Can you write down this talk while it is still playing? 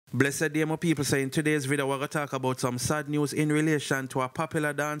Blessed day, my people. So in today's video, we're going to talk about some sad news in relation to a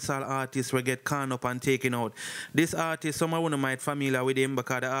popular dancehall artist we get caught up and taken out. This artist, some of you might familiar with him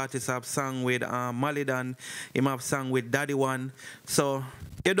because the artist have sung with Malidan, him have sung with Daddy One. So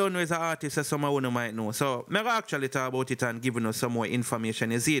you don't know he's an artist, so some of you might know. So I'm going to actually talk about it and giving us some more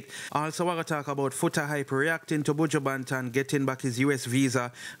information, is it? Also, we're going to talk about Foota hype reacting to Buju Banton getting back his US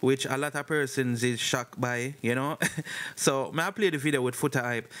visa, which a lot of persons is shocked by, you know. So I play the video with Foota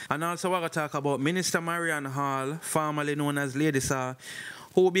hype. And also we're going to talk about Minister Marian Hall, formerly known as Lady Saw,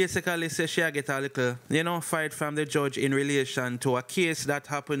 who basically says she get a little, fight from the judge in relation to a case that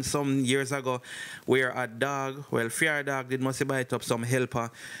happened some years ago where a dog, fear dog, did must bite up some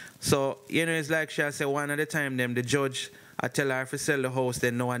helper. So, it's like she say one at a time, the judge I tell her to sell the house,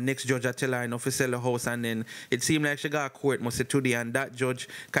 then no, and next judge I tell her not to sell the house, and then it seemed like she got a court must say today, and that judge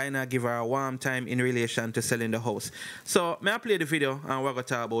kind of give her a warm time in relation to selling the house. So, may I play the video and we're going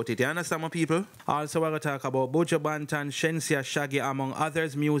to talk about it. You understand, my people? Also, we're going to talk about Buju Banton, Shensia, Shaggy, among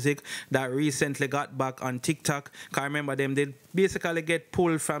others, music that recently got back on TikTok. Because remember them, they basically get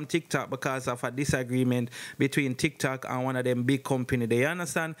pulled from TikTok because of a disagreement between TikTok and one of them big company. Do you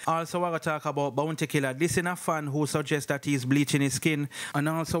understand? Also, we're going to talk about Bounty Killer. This is a fan who suggests that he's bleaching his skin. And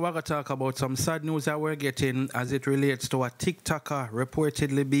also, we're going to talk about some sad news that we're getting as it relates to a TikToker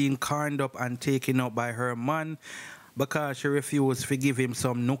reportedly being corned up and taken up by her man because she refused to give him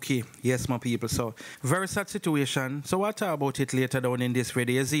some nookie. Yes, my people. So, very sad situation. So, we'll talk about it later down in this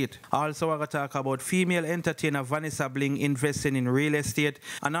video, is it? Also, we're going to talk about female entertainer Vanessa Bling investing in real estate.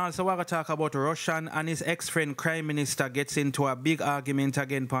 And also, we're going to talk about Russian and his ex-friend Crime Minister gets into a big argument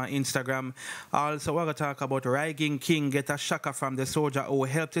again on Instagram. Also, we're going to talk about Rygin King get a shocker from the soldier who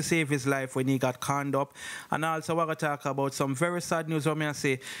helped to save his life when he got conned up. And also, we're going to talk about some very sad news, what may I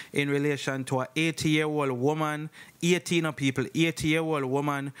say, in relation to an 80-year-old woman, 18 people, 80-year-old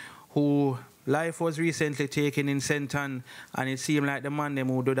woman who life was recently taken in Senton, and it seemed like the man them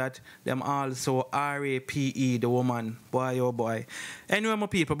who do that, them also RAPE the woman. Boy, oh boy. Anyway, my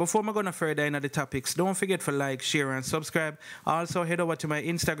people, before I'm going to further into the topics, don't forget to like, share, and subscribe. Also, head over to my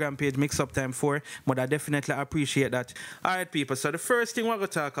Instagram page, MixUpTime4, but I definitely appreciate that. Alright, people, so the first thing we're going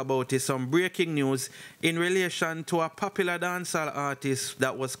to talk about is some breaking news in relation to a popular dancehall artist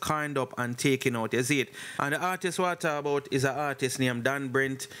that was corned up and taken out, is it? And the artist we're talking about is an artist named Dan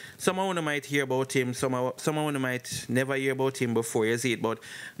Brent. Some of you might hear about him, some of you might never hear about him before, you see it, but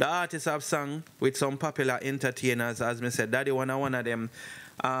the artists have sung with some popular entertainers, as I said, Daddy one of them.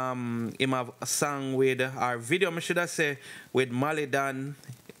 Him have sung with our video, I should have said, with Malidan.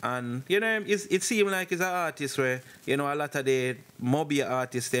 And, it seems like he's an artist where, a lot of the mobile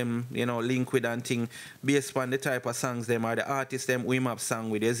artists, them, link with and thing, based on the type of songs them are the artists them we have sung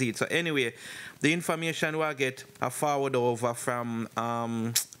with, is it? So anyway, the information we get I forward over from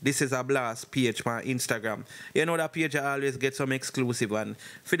This Is a Blast page on Instagram. That page I always get some exclusive, and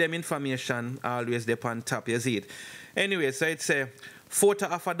for them information always they on top, you see it. Anyway, so it's a photo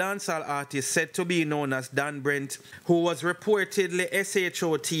of a dancehall artist said to be known as Dan Brent, who was reportedly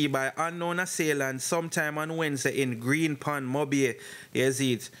SH0T by unknown assailant sometime on Wednesday in Green Pond, Mobile. Yes,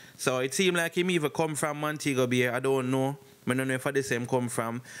 it. So it seemed like him even come from Montego Bay. I don't know. I don't know if the same come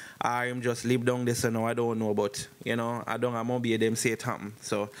from or him just live down there, so no, I don't know. But, I don't have Mobile them say it happen.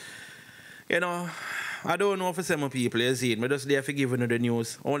 So, I don't know for some people, you see it. I just there for giving you the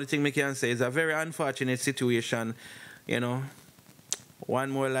news. Only thing I can say is a very unfortunate situation,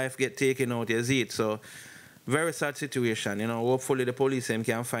 One more life get taken out, you see it. So, very sad situation, Hopefully the police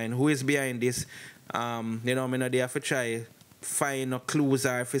can find who is behind this. I'm not there for try find no clues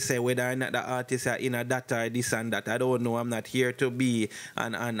or if you say whether or not the artists are in a data or this and that. I don't know. I'm not here to be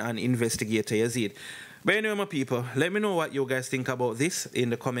an investigator, you see it. But anyway, my people, let me know what you guys think about this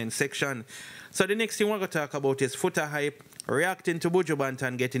in the comment section. So the next thing we're going to talk about is Foota hype reacting to Buju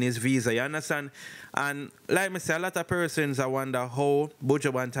Banton getting his visa, you understand? And like I say, a lot of persons I wonder how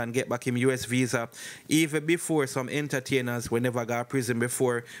Buju Banton get back him US visa, even before some entertainers we never got prison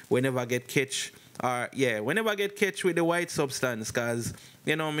before, we never get catch. We never get catch with the white substance, because,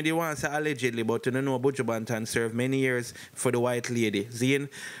 me they want to say allegedly, but you know Buju Banton served many years for the white lady, Zine.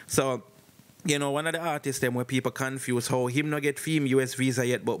 So, one of the artists them where people confuse how him not get him US visa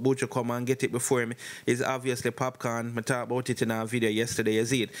yet, but Buju come and get it before him is obviously Popcorn. I talked about it in our video yesterday, you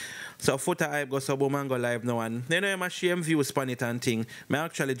see it. So Foota hype go sub and go live now, and I'm a shame views span it and thing. I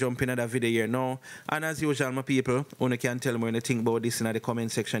actually jump in that video here now. And as usual, my people, you can tell me when you think about this in the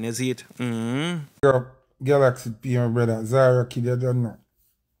comment section, you see it. Galaxy P, my brother. Zara Kid, you don't know.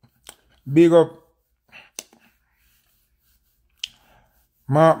 Big up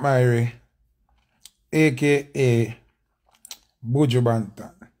Mark Myrie, a.k.a. Buju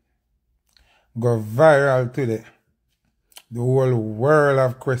Banton. go viral today. The whole world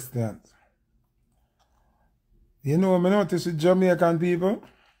of questions. You know, I notice with Jamaican people,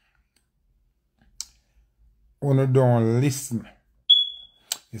 when don't listen.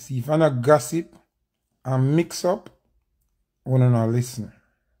 You see, if I not gossip and mix up, when not listen.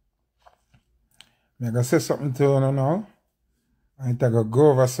 I'm going to say something to you now, and it's going to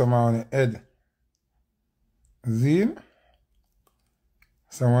go over someone on the head. See?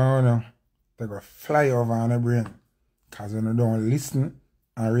 Someone going to fly over on the brain. Because when you don't listen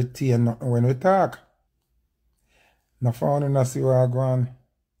and retain nothing when we talk. No fun to see what I go on.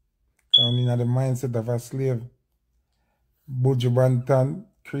 I'm in the mindset of a slave. Buju Banton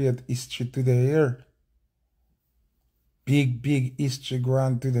create history today here. Big history go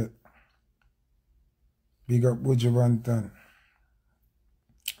on today. Big up Buju Banton.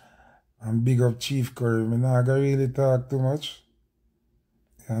 And big up Chief Curry. I'm not going to really talk too much.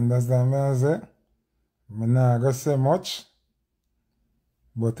 You understand what I say? I'm not going to say much.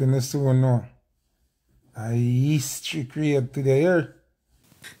 But in the soon know. A history created today here.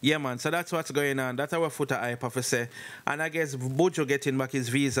 Yeah, man, so that's what's going on. That's our Foota hype of say. And I guess Buju getting back his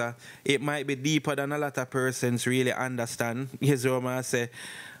visa, it might be deeper than a lot of persons really understand. Yes, what I say.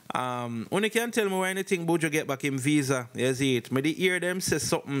 When you can tell me why anything Buju get back him visa, you see it. Me hear them say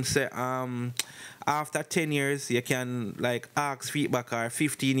something say after 10 years you can like ask feedback or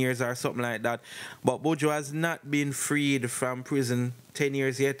 15 years or something like that. But Buju has not been freed from prison 10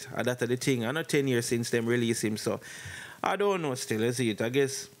 years yet. That's the thing. I know 10 years since them release him, so I don't know still, you see it. I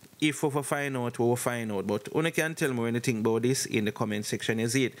guess if we find out, we will find out. But you can tell me anything about this in the comment section, you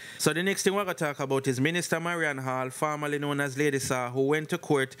see it. So the next thing we're going to talk about is Minister Marian Hall, formerly known as Lady Saw, who went to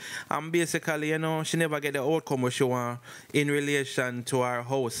court and basically, you know, she never get the outcome she want in relation to her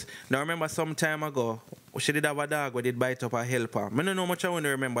house. Now remember some time ago, she did have a dog who did bite up her helper. I don't know much I want to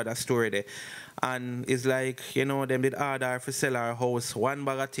remember that story there. And it's like, you know, them did order her to sell her house. One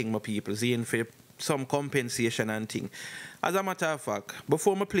bag of thing, my people, seeing for some compensation and thing. As a matter of fact,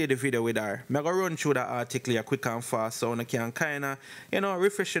 before I play the video with her, I'm going to run through that article quick and fast so I can kind of, you know,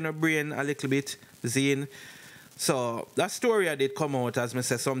 refresh your brain a little bit, Zine. So, that story I did come out, as I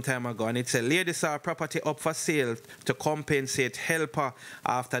said some time ago, and it said, Lady Saw property up for sale to compensate helper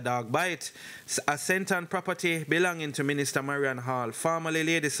after dog bite. A Senton property belonging to Minister Marian Hall, formerly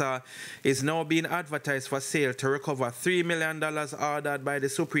Lady Saw, is now being advertised for sale to recover $3 million ordered by the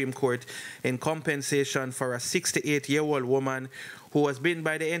Supreme Court in compensation for a 68-year-old woman who was bitten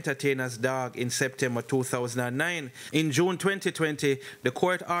by the entertainer's dog in September 2009. In June 2020, the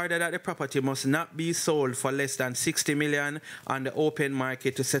court ordered that the property must not be sold for less than $60 million on the open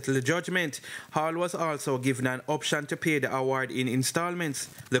market to settle the judgment. Hall was also given an option to pay the award in installments.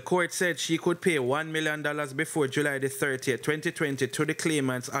 The court said she could pay $1 million before July the 30th, 2020 to the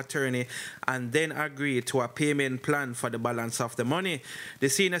claimant's attorney and then agree to a payment plan for the balance of the money. The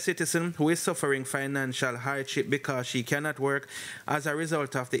senior citizen, who is suffering financial hardship because she cannot work as a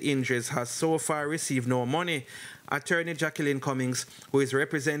result of the injuries, has so far received no money. Attorney Jacqueline Cummings, who is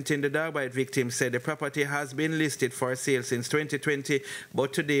representing the dog bite victim, said the property has been listed for sale since 2020,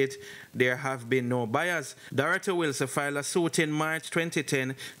 but to date, there have been no buyers. Dorothy Wilson filed a suit in March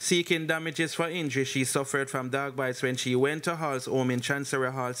 2010 seeking damages for injuries she suffered from dog bites when she went to Hall's home in Chancery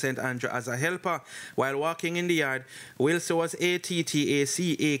Hall, St. Andrew, as a helper. While walking in the yard, Wilson was ATTACAKED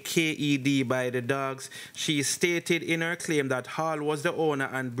by the dogs. She stated in her claim that Hall was the owner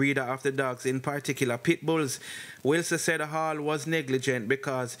and breeder of the dogs, in particular pit bulls. Wilson said Hall was negligent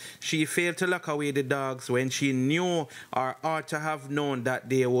because she failed to lock away the dogs when she knew or ought to have known that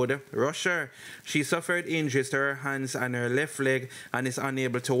they would rush her. She suffered injuries to her hands and her left leg and is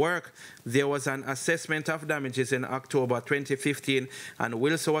unable to work. There was an assessment of damages in October 2015 and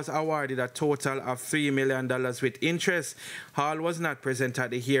Wilson was awarded a total of $3 million with interest. Hall was not present at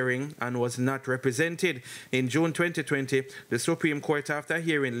the hearing and was not represented. In June 2020, the Supreme Court, after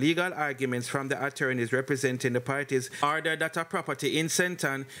hearing legal arguments from the attorneys representing the parties, ordered that a property in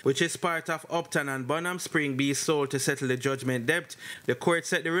Senton, which is part of Upton and Bonham Spring, be sold to settle the judgment debt. The court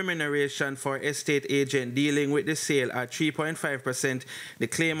set the remuneration for estate agent dealing with the sale at 3.5%. The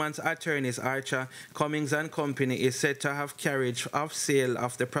claimant's attorneys, Archer, Cummings and Company, is said to have carriage of sale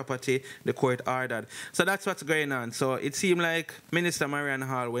of the property the court ordered. So that's what's going on. So it seemed like Minister Marian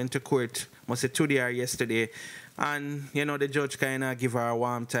Hall went to court, must say today or yesterday, and you know the judge kind of give her a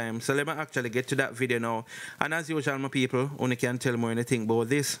warm time. So let me actually get to that video now. And as usual, my people, only can tell more anything about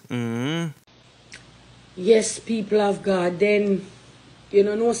this. Yes, people of God. Then you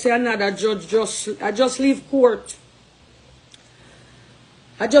know, no say another judge I just leave court.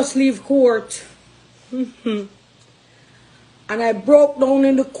 I just leave court. And I broke down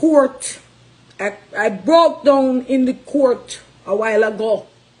in the court I broke down in the court a while ago.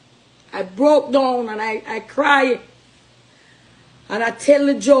 I broke down and I cried. And I tell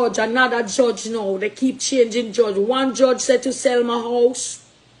the judge, another judge now, they keep changing judge. One judge said to sell my house.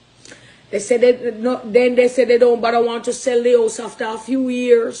 They said then they said they don't, but I want to sell the house after a few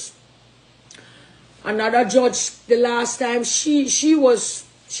years. Another judge, the last time, she was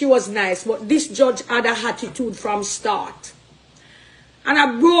nice, but this judge had an attitude from start. And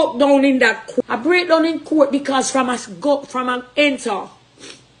I broke down in that court. I break down in court because from an enter,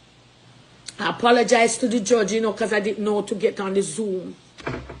 I apologize to the judge, you know, because I didn't know to get on the Zoom.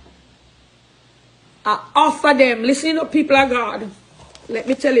 I offer them, listen to people of God, let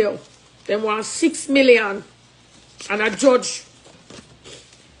me tell you, they want 6 million, and a judge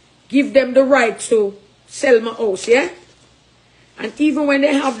give them the right to sell my house, yeah? And even when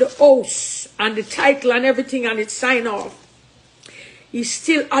they have the house and the title and everything and it's signed off, he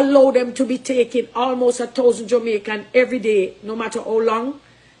still allow them to be taking almost 1,000 Jamaican every day, no matter how long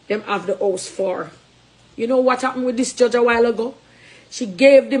them have the house for. You know what happened with this judge a while ago? She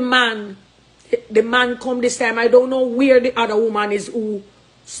gave the man come this time. I don't know where the other woman is who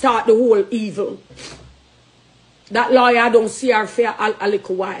start the whole evil. That lawyer, I don't see her for a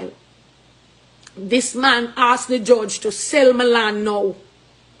little while. This man asked the judge to sell my land now.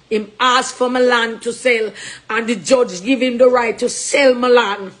 Him asked for my land to sell, and the judge give him the right to sell my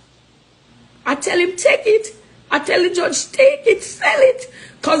land. I tell him, take it. I tell the judge, take it, sell it.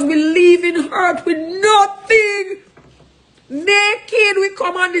 Because we leave in earth with nothing. Naked we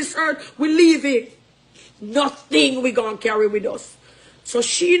come on this earth, we leave it. Nothing we gonna carry with us. So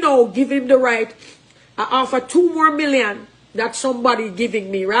she now give him the right. I offer 2 more million that somebody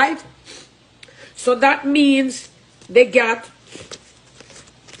giving me, right? So that means they got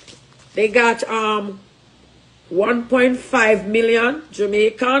 1.5 million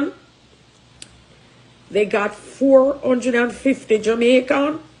Jamaican. They got 450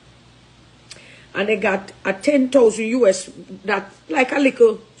 Jamaican. And they got a 10,000 US, that like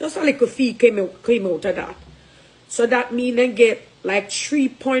just a little fee came out of that. So that means they get like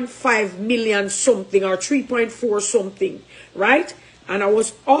 3.5 million something or 3.4 something, right? And I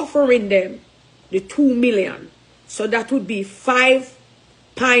was offering them the 2 million. So that would be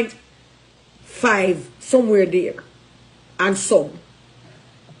 5.5 somewhere there and some.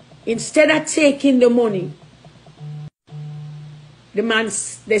 Instead of taking the money, the man,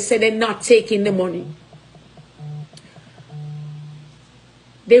 they said they're not taking the money.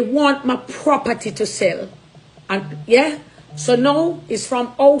 They want my property to sell. And yeah, so now it's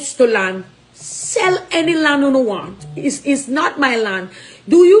from house to land. Sell any land you want. It's not my land.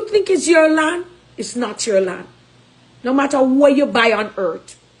 Do you think it's your land? It's not your land. No matter what you buy on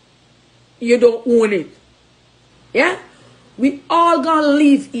earth, you don't own it. Yeah? We all gonna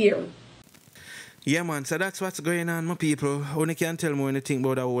live here. Yeah, man, so that's what's going on, my people. Only can tell me anything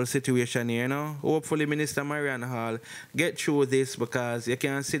about the whole situation here, you know. Hopefully, Minister Marian Hall get through this, because you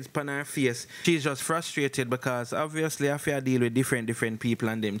can see it on her face. She's just frustrated because obviously I feel I deal with different people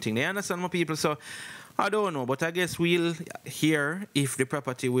and them things. You understand, my people? So I don't know, but I guess we'll hear if the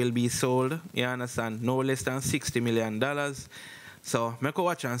property will be sold. You understand? No less than $60 million. So, make a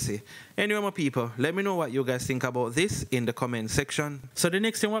watch and see. Anyway, my people, let me know what you guys think about this in the comment section. So, the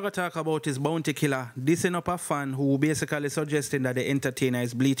next thing we're going to talk about is Bounty Killer. Dissing up a fan who basically suggesting that the entertainer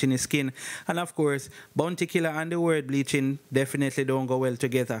is bleaching his skin. And of course, Bounty Killer and the word bleaching definitely don't go well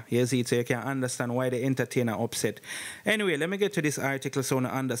together. You see, so you can understand why the entertainer upset. Anyway, let me get to this article so you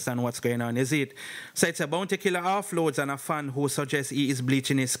understand what's going on. Is it? So, it's a Bounty Killer offloads on a fan who suggests he is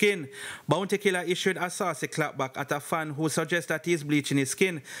bleaching his skin. Bounty Killer issued a saucy clapback at a fan who suggests that he is bleaching his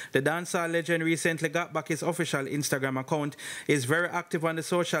skin. The dancehall legend recently got back his official Instagram account. Is very active on the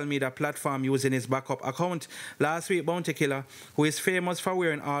social media platform using his backup account. Last week, Bounty Killer, who is famous for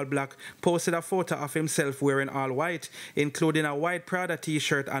wearing all black, posted a photo of himself wearing all white, including a white Prada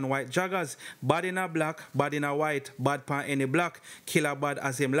t-shirt and white joggers. Bad in a black, bad in a white, bad pan any black, killer bad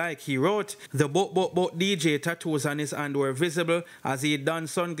as him like. He wrote, the boat DJ tattoos on his hand were visible as he donned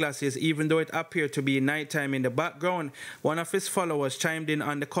sunglasses, even though it appeared to be nighttime in the background. One of his followers chimed in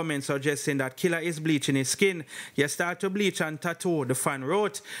on the comments suggesting that Killer is bleaching his skin. You start to bleach and tattoo, the fan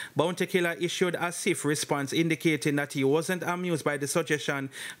wrote. Bounty Killer issued a stiff response indicating that he wasn't amused by the suggestion.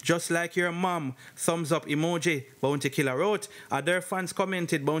 Just like your mom, thumbs up emoji, Bounty Killer wrote. Other fans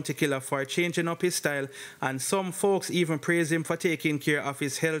commented Bounty Killer for changing up his style, and some folks even praised him for taking care of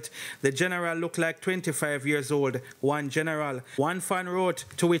his health. The general looked like 25 years old, one general. One fan wrote,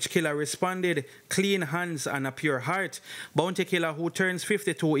 to which Killer responded, clean hands and a pure heart. Bounty Killer, who turns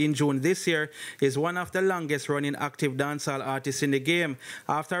 52 in June this year, is one of the longest running active dancehall artists in the game.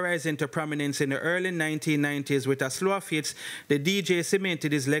 After rising to prominence in the early 1990s with a slew of hits, the DJ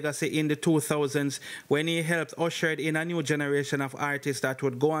cemented his legacy in the 2000s when he helped usher in a new generation of artists that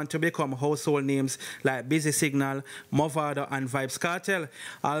would go on to become household names like Busy Signal, Movado, and Vybz Kartel.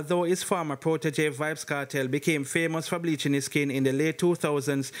 Although his former protege Vybz Kartel became famous for bleaching his skin in the late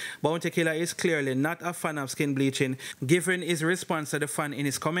 2000s, Bounty Killer is clearly not a fan of skin bleaching, given his response to the fan in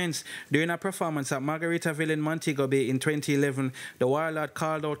his comments. During a performance at Margaritaville in Montego Bay in 2011, the warlord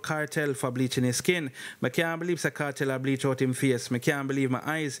called out Kartel for bleaching his skin. "I can't believe the Kartel bleach out him face. I can't believe my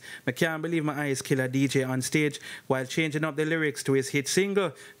eyes. I can't believe my eyes kill a DJ on stage while changing up the lyrics to his hit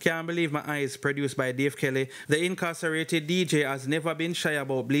single. Can't believe my eyes," produced by Dave Kelly. The incarcerated DJ has never been shy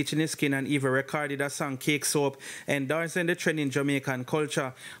about bleaching his skin and even recorded a song, Cake Soap, endorsing the trend in Jamaican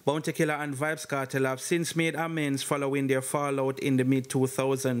culture. Bounty Killer and Vybz Kartel have since made amends following their fallout in the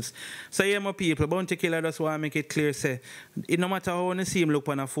mid-2000s. So yeah, my people, Bounty Killer just want to make it clear, say, it no matter how you see him look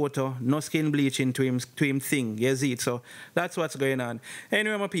on a photo, no skin bleaching to him thing, you see it? So that's what's going on.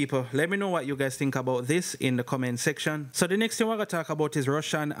 Anyway, my people, let me know what you guys think about this in the comment section. So the next thing we're going to talk about is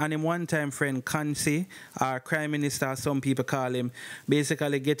Russian and him one-time friend Kansi, our Crime Minister, some people call him,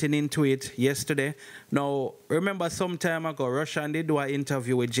 basically getting into it yesterday. Now, remember some time ago, Russian did do an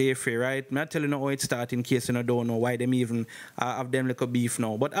interview with Jeffrey, right? I'm not telling you how it started in case you don't know why them even have them like a beef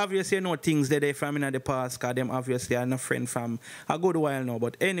now. But obviously, you know things that they from in the past, because them obviously are no friend from a good while now.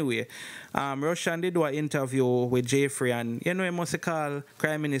 But anyway, Russian did do an interview with Jeffrey, and you know, he must call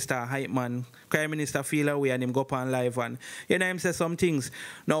Crime Minister hype man. Crime Minister feel away and him go up on live, and you know him say some things.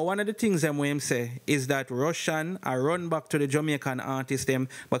 Now, one of the things them him say is that Russian are run back to the Jamaican artist them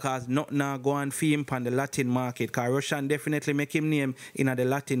because not now go and fee him on the Latin market. Because Russian definitely make him name in the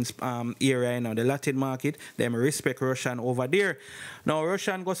Latin area, you know, the Latin market. Them respect Russian over there. Now,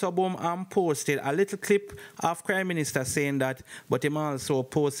 Russian goes so boom and posted a little clip of Crime Minister saying that, but him also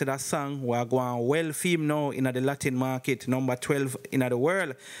posted a song where going well film now in the Latin market, number 12 in the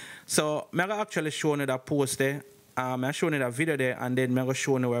world. So I'm actually showing you that post there. I'm showing you that video there, and then I'm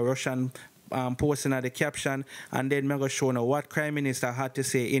showing you where Russian posting at the caption, and then I'm going to show you what Crime Minister had to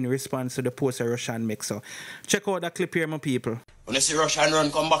say in response to the post that Russian makes. So check out that clip here, my people. When you see Russian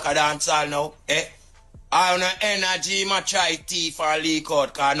run come back a dance all now, I on energy, my try tea for a leak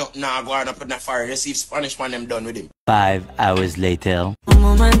out, because nothing now going up in the fire. You see if Spanish man them done with him. 5 hours later.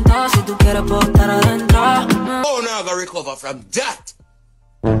 Oh, now I go recover from that.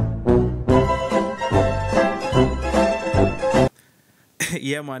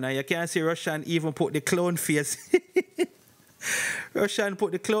 Yeah, man, you can't see Russian even put the clown face. Russian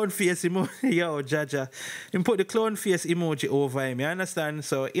put the clown face emoji. Yo, Jaja. He put the clown face emoji over him. You understand?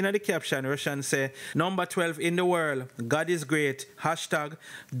 So, in the caption, Russian say, number 12 in the world. God is great. Hashtag,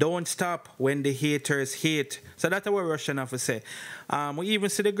 don't stop when the haters hate. So, that's what Russian have to say. We even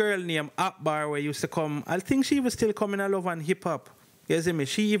see the girl named Akbar where used to come. I think she was still coming in love on hip hop. You see me?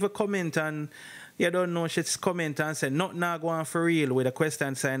 She even comment and you don't know, she's comment and said, not now going for real with a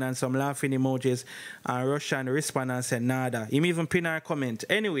question sign and some laughing emojis. And Russian respond and said, nada. Him even pin her comment.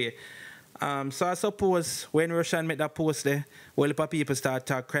 Anyway, so I suppose when Russian made that post there, well, people start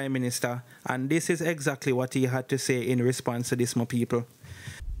talk Crime Minister. And this is exactly what he had to say in response to this, my people.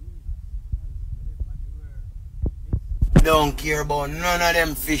 Don't care about none of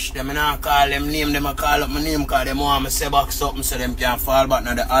them fish. Them I not call them name. Them I call up my name because them want me say back something so them can fall back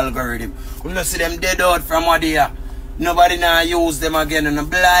on the algorithm. We don't see them dead out from what they are. Nobody now use them again and I'm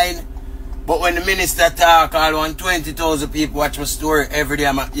blind. But when the minister talk, all 120,000 people watch my story every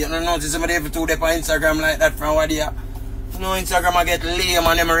day. You don't notice somebody every two days on Instagram like that from what they are. You know, Instagram I get lame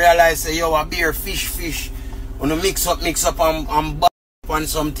and them realize say, yo, a beer, fish. When you mix up and back on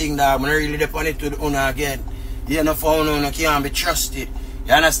something that I'm really depend it to the owner again. You know, for you can't be trusted.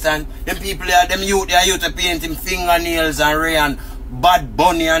 You understand? Them people, them youth, they are used to painting fingernails and Ray and Bad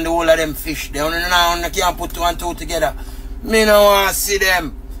Bunny and the whole of them fish. They now can't put two and two together. Me no want to see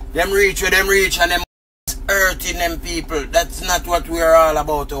them. Them reach and them hurting them people. That's not what we're all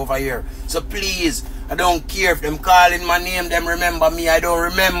about over here. So please, I don't care if them calling my name, them remember me. I don't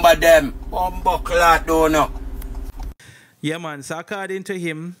remember them. Bumbuckler, don't know. Yeah, man. So according to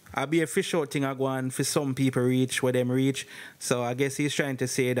him, I'll be a fish out thing I go on for some people reach where them reach. So I guess he's trying to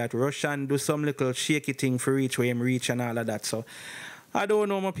say that Russian do some little shaky thing for reach where him reach and all of that. So I don't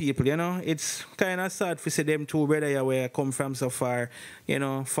know my people, you know. It's kind of sad to see them two brother where I come from so far, you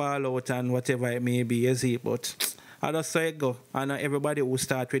know, fall out and whatever it may be, you see. But I just say it go. I know everybody who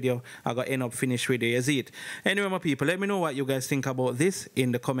start with you, I got end up finish with you, you see it. Anyway, my people, let me know what you guys think about this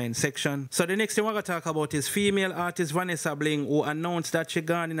in the comment section. So the next thing we're going to talk about is female artist Vanessa Bling, who announced that she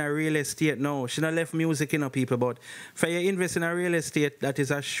gone in a real estate now. She not left music, you know, people, but for you invest in a real estate, that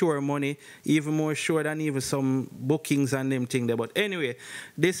is a sure money, even more sure than even some bookings and them thing there. But anyway,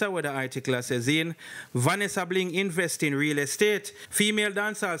 this is what the article says in. Vanessa Bling invest in real estate. Female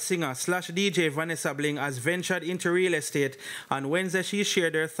dancehall singer / DJ Vanessa Bling has ventured into real estate. On Wednesday, she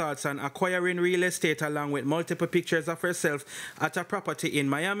shared her thoughts on acquiring real estate along with multiple pictures of herself at a property in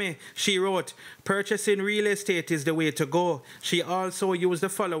Miami. She wrote, "Purchasing real estate is the way to go." She also used the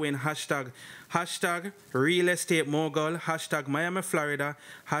following hashtag real estate mogul, Miami, Florida,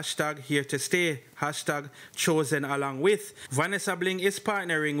 here to stay, chosen along with. Vanessa Bling is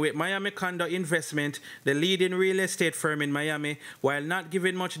partnering with Miami Condo Investment, the leading real estate firm in Miami. While not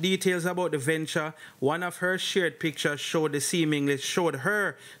giving much details about the venture, one of her shared pictures showed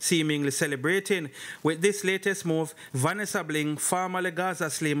her seemingly celebrating. With this latest move, Vanessa Bling, formerly Gaza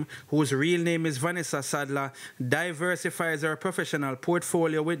Slim, whose real name is Vanessa Sadler, diversifies her professional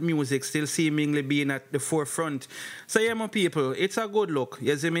portfolio with music still seemingly being at the forefront. So yeah, my people, it's a good look.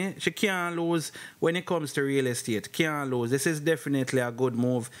 You see me? She can't lose when it comes to real estate. Can't lose. This is definitely a good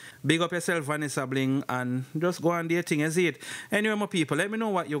move. Big up yourself, Vanessa Bling, and just go on dating, you see it. Anyway, my people, let me know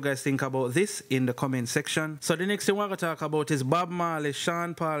what you guys think about this in the comment section. So the next thing we're going to talk about is Bob Marley,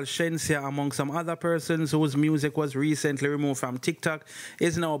 Sean Paul, Shensia, among some other persons whose music was recently removed from TikTok,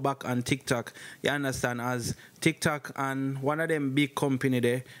 is now back on TikTok. You understand? As TikTok and one of them big company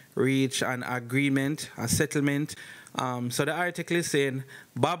there reach an agreement, a settlement. So the article is saying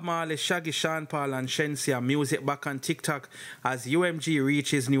Bob Marley, Shaggy, Sean Paul and Shensia music back on TikTok as UMG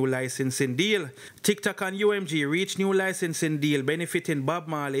reaches new licensing deal. TikTok and UMG reach new licensing deal benefiting Bob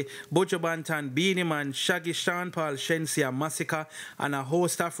Marley, Buju Banton, Beenie Man, Shaggy, Sean Paul, Shensia, Massacre and a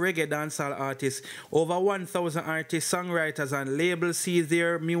host of reggae dancehall artists. Over 1,000 artists, songwriters and labels see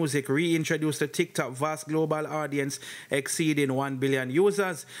their music reintroduced to TikTok vast global audience exceeding 1 billion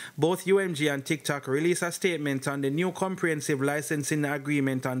users. Both UMG and TikTok released a statement on the new comprehensive licensing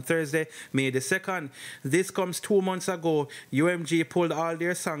agreement on Thursday, May the 2nd. This comes 2 months ago. UMG pulled all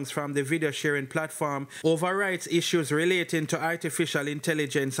their songs from the video sharing platform over rights issues relating to artificial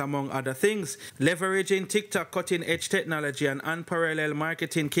intelligence, among other things. Leveraging TikTok cutting-edge technology and unparalleled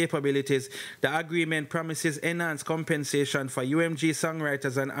marketing capabilities, the agreement promises enhanced compensation for UMG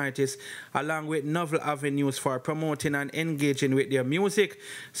songwriters and artists, along with novel avenues for promoting and engaging with their music.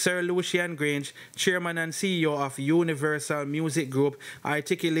 Sir Lucian Grange, chairman and CEO of Universal Music Group,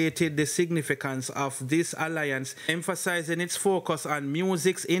 articulated the significance of this alliance, emphasizing its focus on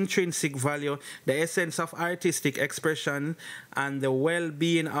music's intrinsic value, the essence of artistic expression, and the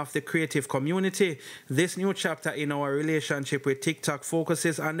well-being of the creative community. This new chapter in our relationship with TikTok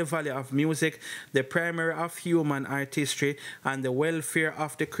focuses on the value of music, the primary of human artistry, and the welfare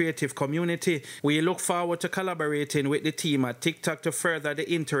of the creative community. We look forward to collaborating with the team at TikTok to further the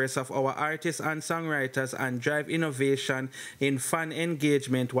interests of our artists and songwriters and drive innovation in fan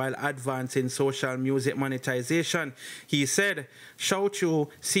engagement while advancing social music monetization. He said. SH0T,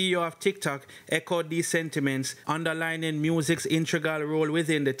 CEO of TikTok, echoed these sentiments, underlining music's integral role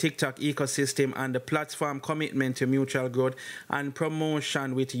within the TikTok ecosystem and the platform's commitment to mutual growth and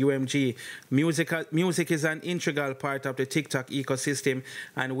promotion with UMG. Music is an integral part of the TikTok ecosystem,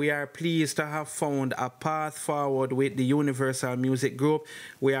 and we are pleased to have found a path forward with the Universal Music Group.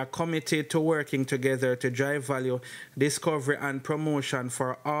 We are committed to working together to drive value, discovery, and promotion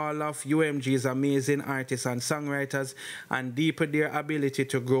for all of UMG's amazing artists and songwriters and deepen their ability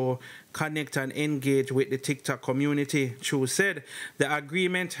to grow, connect, and engage with the TikTok community. Chu said the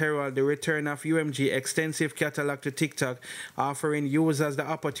agreement heralds the return of UMG's extensive catalog to TikTok, offering users the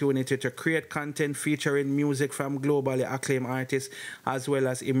opportunity to create content featuring music from globally acclaimed artists as well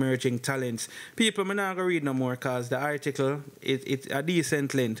as emerging talents. People, I'm not going to read no more because the article it's a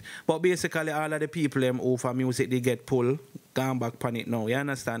decent length, but basically all of the people who for music they get pulled gone back on it now, you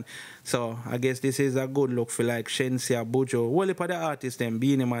understand? So I guess this is a good look for like Shensia, Buju, all of the artists them,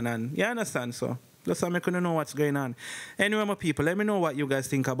 Beenie Man, and you understand? So just so I couldn't know what's going on. Anyway, my people, let me know what you guys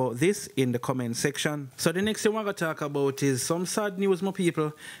think about this in the comment section. So the next thing we're going to talk about is some sad news, my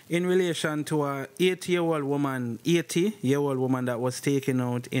people, in relation to a 80-year-old woman, that was taken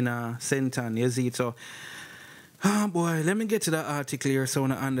out in a Senton, you see? So, oh boy, let me get to the article here so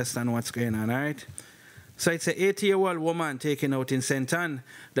I understand what's going on, all right? So it's an 80-year-old woman taken out in St. Ann.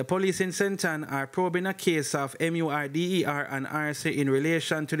 The police in St. Ann are probing a case of MURDER and RC in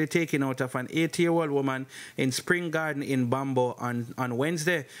relation to the taking out of an 80-year-old woman in Spring Garden in Bambo on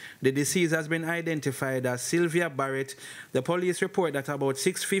Wednesday. The deceased has been identified as Sylvia Barrett. The police report that about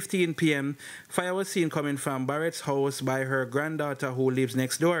 6:15 p.m., fire was seen coming from Barrett's house by her granddaughter who lives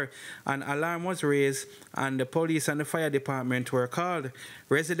next door. An alarm was raised and the police and the fire department were called.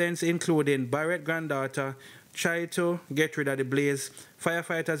 Residents, including Barrett's granddaughter, tried to get rid of the blaze.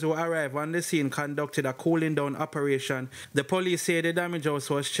 Firefighters who arrived on the scene conducted a cooling down operation. The police say the damage house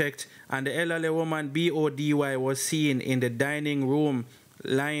was checked and the elderly woman BODY was seen in the dining room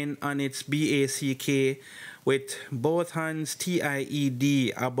lying on its BACK with both hands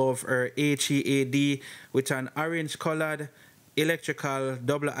TIED above her HEAD with an orange colored electrical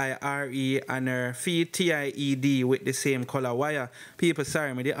IIRE and her feet TIED with the same color wire. People,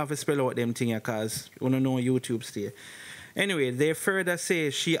 sorry, me they have to spell out them things because you don't know YouTube stay. Anyway, they further say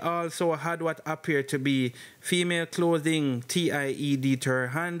she also had what appeared to be female clothing TIED to her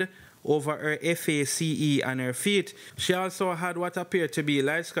hand over her FACE on her feet. She also had what appeared to be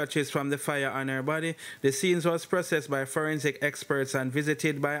light scratches from the fire on her body. The scenes was processed by forensic experts and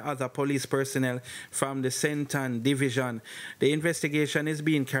visited by other police personnel from the St. Ann division. The investigation is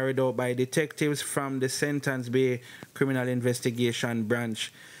being carried out by detectives from the St. Ann's Bay Criminal Investigation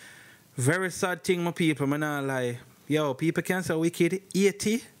Branch. Very sad thing, my people, man, I lie. Yo, people can say wicked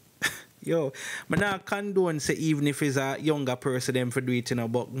 80. Yo, I not condone say even if it's a younger person them for do it, you know,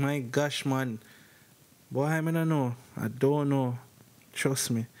 but my gosh, man. Boy, I don't know. I don't know.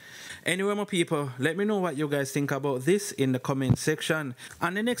 Trust me. Anyway, my people, let me know what you guys think about this in the comment section.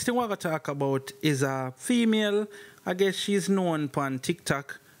 And the next thing we're going to talk about is a female. I guess she's known on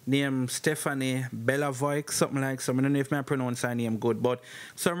TikTok, named Stephanie Bellavoy, something like so. I don't know if I pronounce her name good, but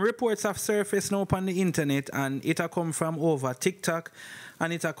some reports have surfaced now on the internet and it have come from over TikTok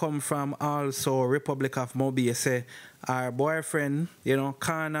and it have come from also Republic of Mobile. Say our boyfriend, you know,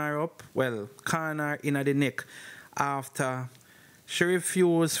 corner her up, well, corner in the neck after she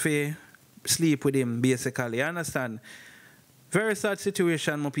refused to sleep with him, basically. You understand? Very sad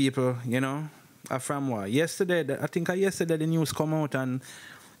situation, my people, you know. From what? Yesterday, I think yesterday the news come out and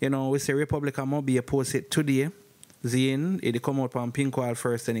you know, we say Republic of Mobile posted today. Zine, it come out on Pinkwall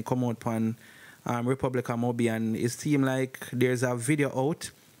first and it come out on Republic of Mobile and it seems like there's a video out,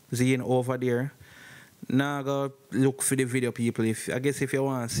 Zine over there. Now go look for the video, people. I guess if you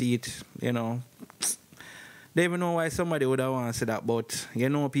want to see it, you know, they even know why somebody would have want to see that, but you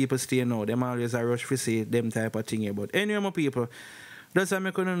know people still know. Them always a rush to see them type of thing here. But anyway, my people, that's how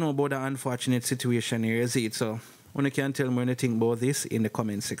I couldn't know about the unfortunate situation here, is it? So you can tell me anything about this in the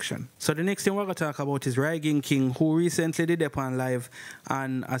comment section. So the next thing we're going to talk about is Rygin King, who recently did upon live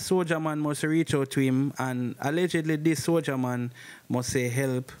and a soldier man must reach out to him and allegedly this soldier man must say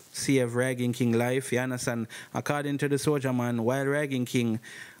help save Rygin King life. You understand? According to the soldier man, while Rygin King,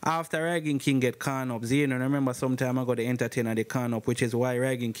 after Rygin King get caught up, you know, remember some time ago the entertainer they caught up, which is why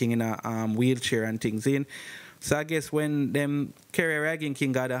Rygin King in a wheelchair and things in. So I guess when them carry Rygin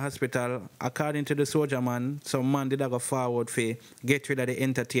King out of the hospital, according to the soldier man, some man did go forward for get rid of the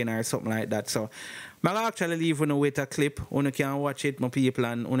entertainer or something like that. So I actually leave you with a clip. You can watch it, my people,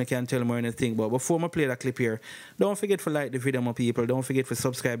 and you can tell me anything. But before I play that clip here, don't forget to like the video, my people. Don't forget to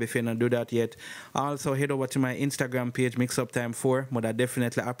subscribe if you don't do that yet. Also, head over to my Instagram page, MixUpTime4. But I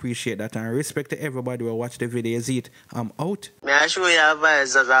definitely appreciate that. And respect to everybody who watch the video. Is it? I'm out. May I show you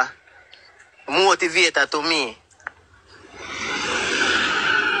advice as a motivator to me.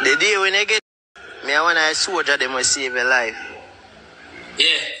 The day when I get me, I want a soldier, they must save your life. Yeah.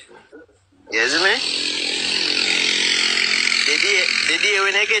 Yes, me? The day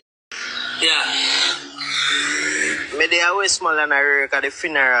when I get me, they always small and I work at the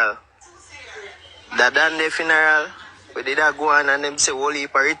funeral. That done the funeral, we did go on and them say holy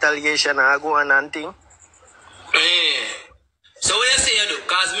for retaliation and I go on and thing. So what you say you do?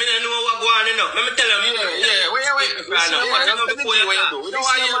 Because me don't know what go on, you know. Let me tell you. Yeah, wait. What you know before you do? We don't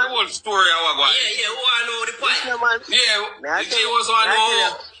want to hear the whole story of what go on. Yeah, who I know the point. Yeah, the J was on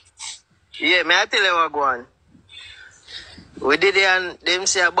know. Yeah, may I tell you what go on? We did it and them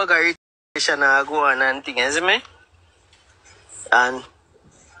say a bag of retaliation and I go on and thing, you see me? And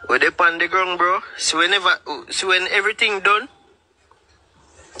we dip on the ground, bro. So when everything done,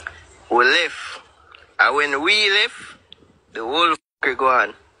 we left. And when we left, the whole f*** go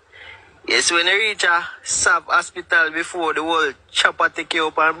on. Yes, when you reach a SAP hospital before the whole chopper take you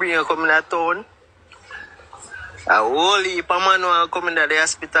up and bring you come in the town, a whole heap of man will come in the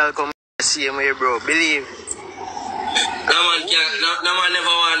hospital come see me, bro. Believe. No man never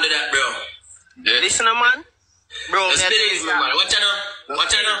want to do that, bro. Yeah. Listen, man. Bro, just believe me, man. Watch out.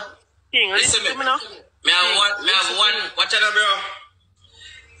 Watch out. Listen me. Me have one. Watch out, bro.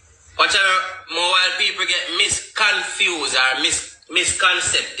 Watch out. More while people get misconfused or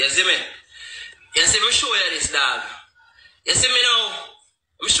misconcept. You see me? You see me show you this, dog. You see me now?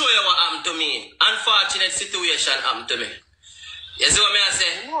 I'm show you what happened to me. Unfortunate situation happened to me. You see what I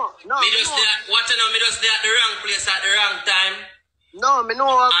say? No. Me just there, watch out, me just there at the wrong place at the wrong time. No, me know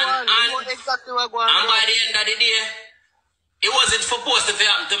what going on. I know exactly what going on. And by the end of the day, it wasn't supposed to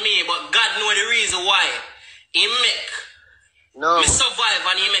happen to me, but God know the reason why. He make me survive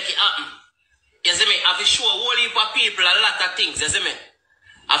and he make it happen. You see me? I have to show a whole heap of people a lot of things, you see me?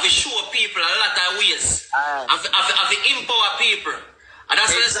 I have to show people a lot of ways. I have to empower people. And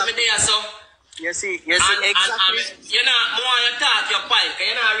that's what I'm there, so. You see, exactly. You know, more you talk your point, because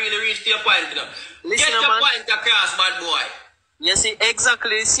you not really reach to your point, you know. Listen, get your point across, bad boy. You see,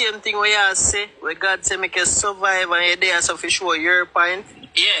 exactly the same thing where you say, where God say make you survive and you're there, so for sure your point.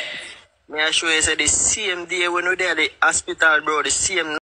 Yeah. Me I show you say the same day when you're there at the hospital, bro, the same